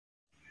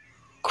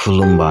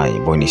खुलुमबाय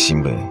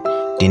बयनिसिमबो।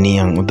 दिनै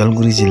आं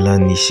उदालगुरि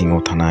जिल्लानि सिङाव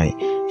थानाय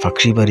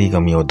फाख्रिबारि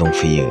गामियाव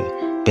दंफैयो।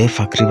 बे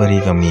फाख्रिबारि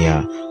गामिया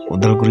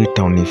उदालगुरि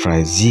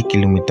टाउननिफ्राय 10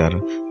 किल'मिटार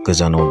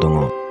गोजानाव दङ।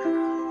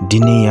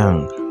 दिनै आं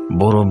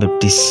बर'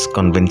 बेप्टिस्ट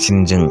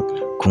कन्वेन्शनजों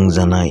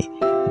खुंजानाय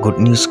गुड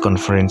निउज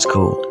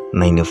कनफारेन्सखौ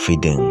नायनो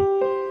फैदों।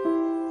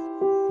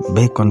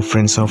 बे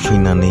कनफारेन्सआव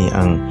फैनानै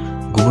आं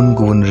गुबुन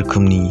गुबुन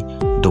रोखोमनि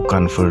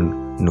दखानफोर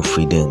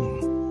नुफैदों,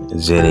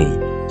 जेरै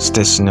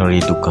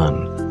स्टेशनारि दुकान,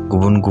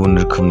 गुबुन गुबुन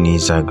रोखोमनि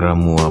जाग्रा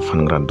मुवा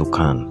फानग्रा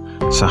दुकान,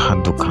 साहा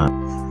दुकान।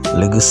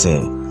 लोगोसे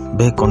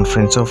बे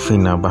कनफारेन्सआव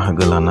फैना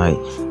बाहागो लानाय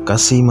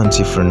गासै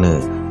मानसिफोरनो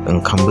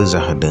ओंखामबो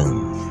जाहोदों।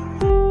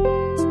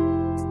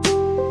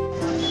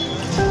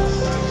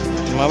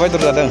 मा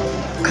बेदर जादों?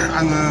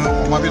 आङो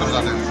अमा बेदर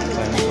जादों।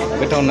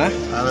 गोथाव ना?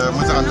 आरो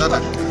मोजाङानो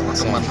जादों।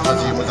 बर्थमान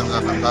भाजि मोजां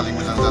जादों, दालि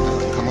मोजां जादों,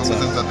 ओंखामा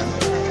मोजां जादों,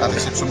 आरो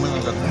रिसेपसन मोजां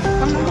जादों।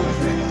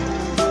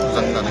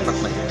 मोजां होननानै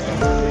बाख्नायो।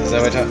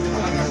 जाबाय था।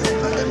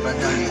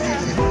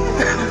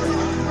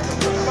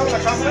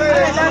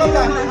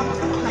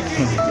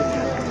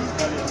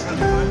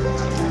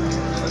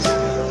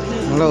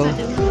 हेलो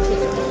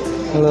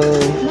हेलो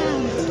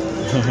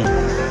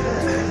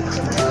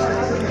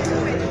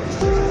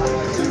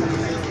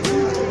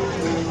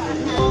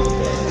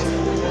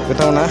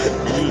गोथाव ना?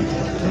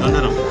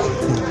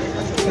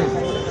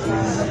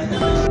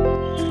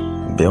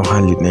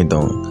 बेवहाय लिरनाय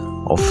दं,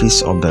 अफिस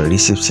अफ द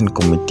reception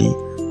committee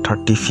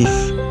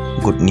 35th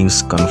good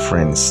news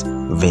conference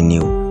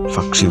venue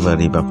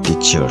फाख्रिबारि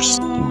Baptist church,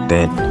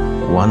 date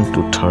 1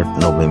 to 3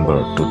 November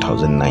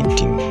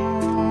 2019।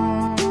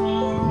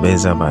 बे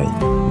जाबाय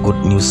गुड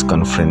निउज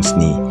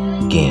कनफारेन्सनि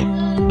गेट।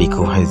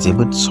 बेखौहाय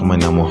जोबोद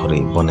समायना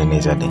महरै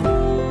बनायनाय जादों।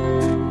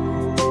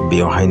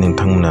 बेवहाय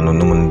नोंथांमोना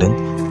नुनो मोनदों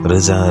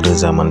रोजा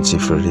रोजा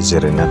मानसिफोर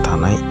जिरायना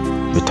थानाय।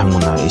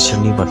 बिथांमोना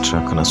इसोरनि बाथ्रा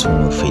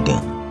खोनासंनो फैदों।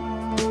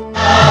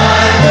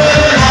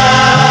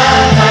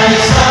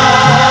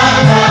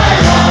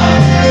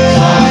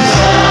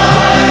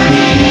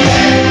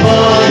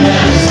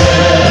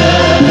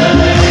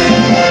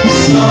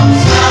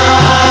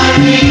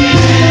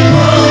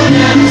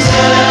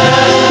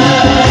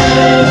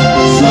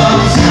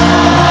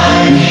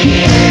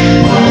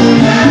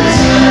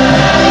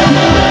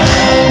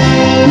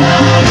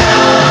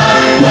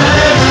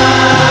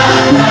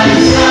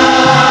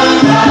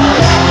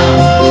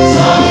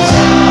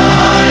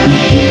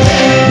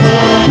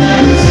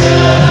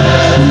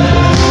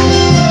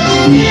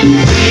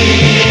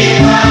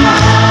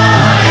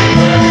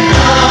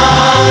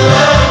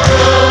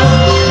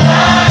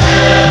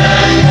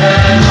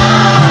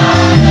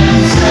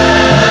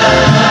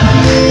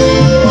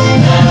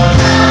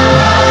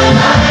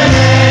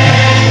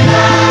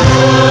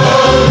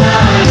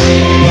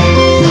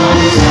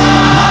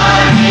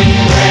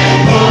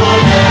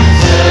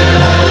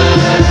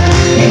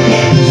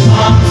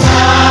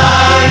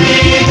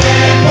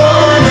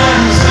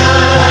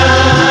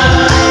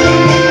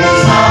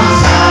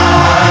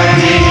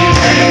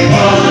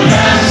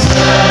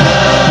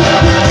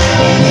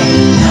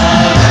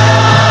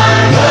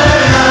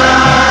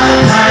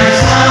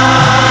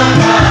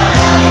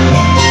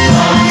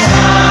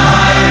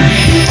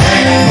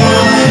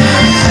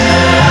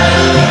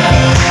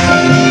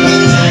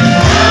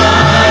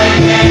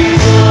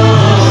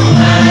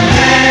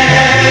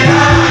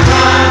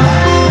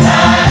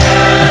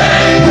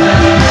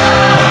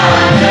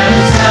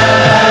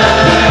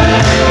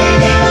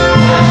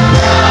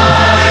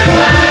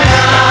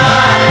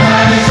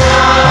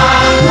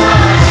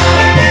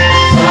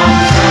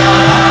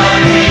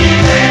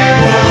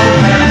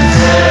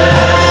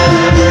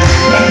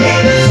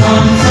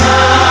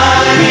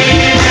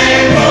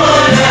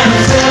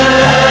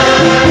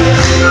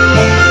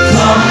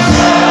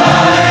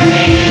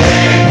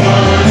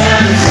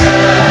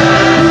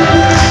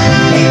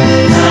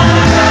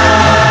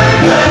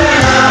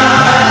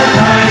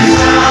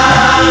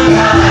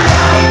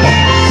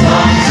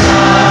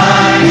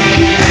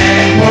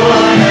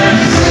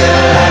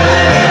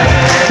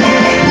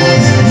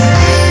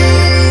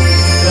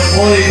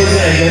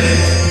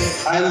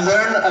 I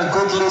learned a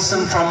good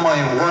lesson from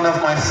one of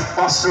my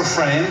pastor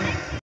friend.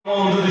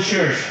 To the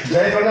church.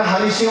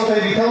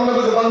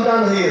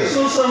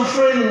 So some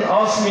friend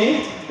asked me,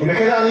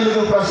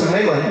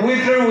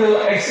 whether we'll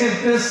accept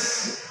this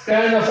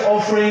kind of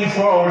offering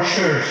for our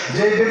church.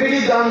 They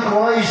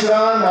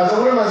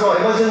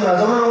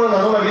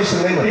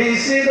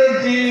say that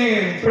they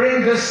bring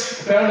this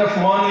kind of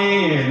money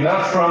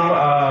not from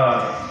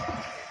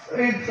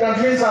that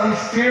means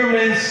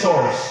unfair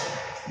source.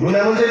 I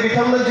would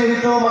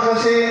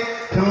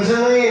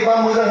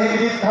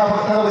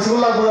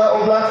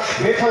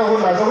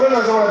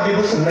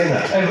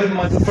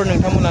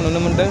नोंथांमोना नुनो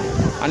मोनदों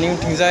आंनि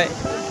उनथिंजाय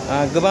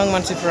गोबां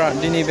मानसिफोरा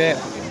दिनै बे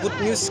good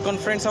news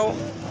कनफारेन्सआव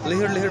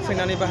लैहोर लैहोर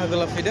फैनानै बाहागो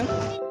लाफैदों।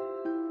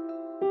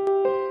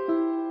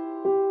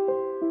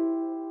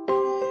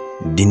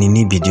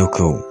 दिनैनि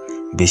भिडिअखौ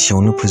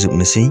बेसेयावनो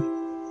फोजोबनोसै।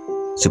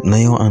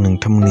 जोबनायाव आं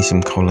नोंथांमोननिसिम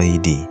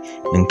खावलायोदि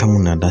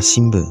नोंथांमोना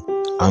दासिमबो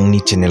आंनि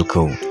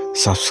चेनेलखौ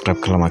साबस्क्राइब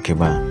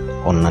खालामाखैबा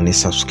अन्नानै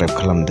साबस्क्राइब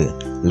खालामदो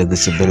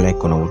लोगोसे बेल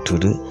आइकनाव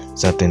थुदो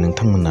जाहाथे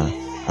नोंथांमोना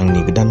आंनि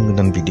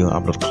गोदान भिडिअ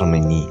आपल'ड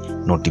खालामनायनि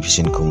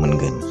नटिफिकेशनखौ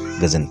मोनगोन।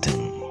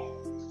 गोजोन्थों।